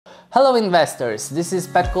Hello investors, this is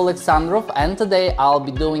Petko Alexandrov and today I'll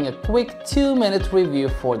be doing a quick 2-minute review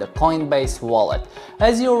for the Coinbase wallet.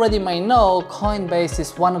 As you already may know, Coinbase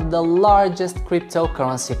is one of the largest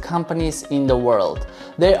cryptocurrency companies in the world.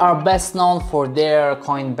 They are best known for their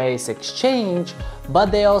Coinbase exchange, but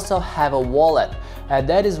they also have a wallet, and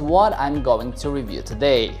that is what I'm going to review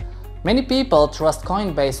today. Many people trust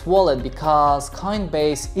Coinbase Wallet because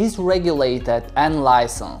Coinbase is regulated and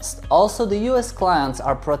licensed. Also, the US clients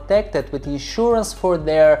are protected with insurance for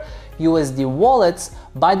their USD wallets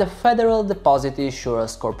by the Federal Deposit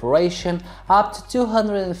Insurance Corporation up to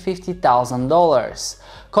 $250,000.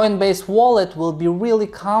 Coinbase Wallet will be really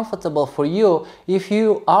comfortable for you if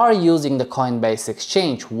you are using the Coinbase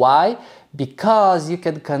exchange. Why? Because you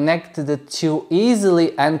can connect the two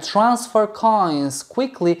easily and transfer coins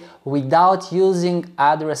quickly without using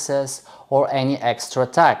addresses or any extra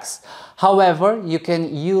tax. However, you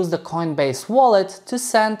can use the Coinbase wallet to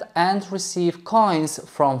send and receive coins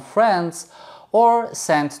from friends or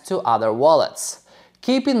send to other wallets.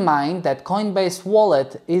 Keep in mind that Coinbase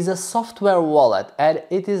Wallet is a software wallet and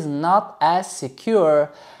it is not as secure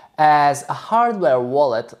as a hardware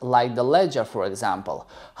wallet like the Ledger, for example.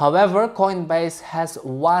 However, Coinbase has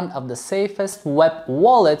one of the safest web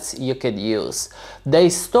wallets you could use. They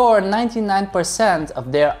store 99%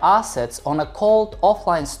 of their assets on a cold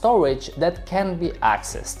offline storage that can be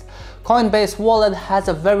accessed. Coinbase Wallet has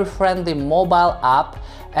a very friendly mobile app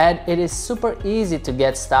and it is super easy to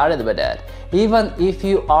get started with it, even if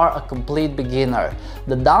you are a complete beginner.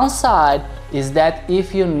 The downside is that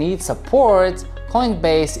if you need support,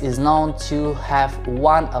 Coinbase is known to have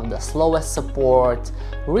one of the slowest support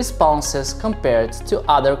responses compared to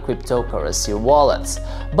other cryptocurrency wallets.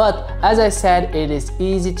 But as I said, it is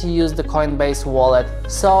easy to use the Coinbase wallet,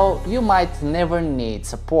 so you might never need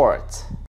support.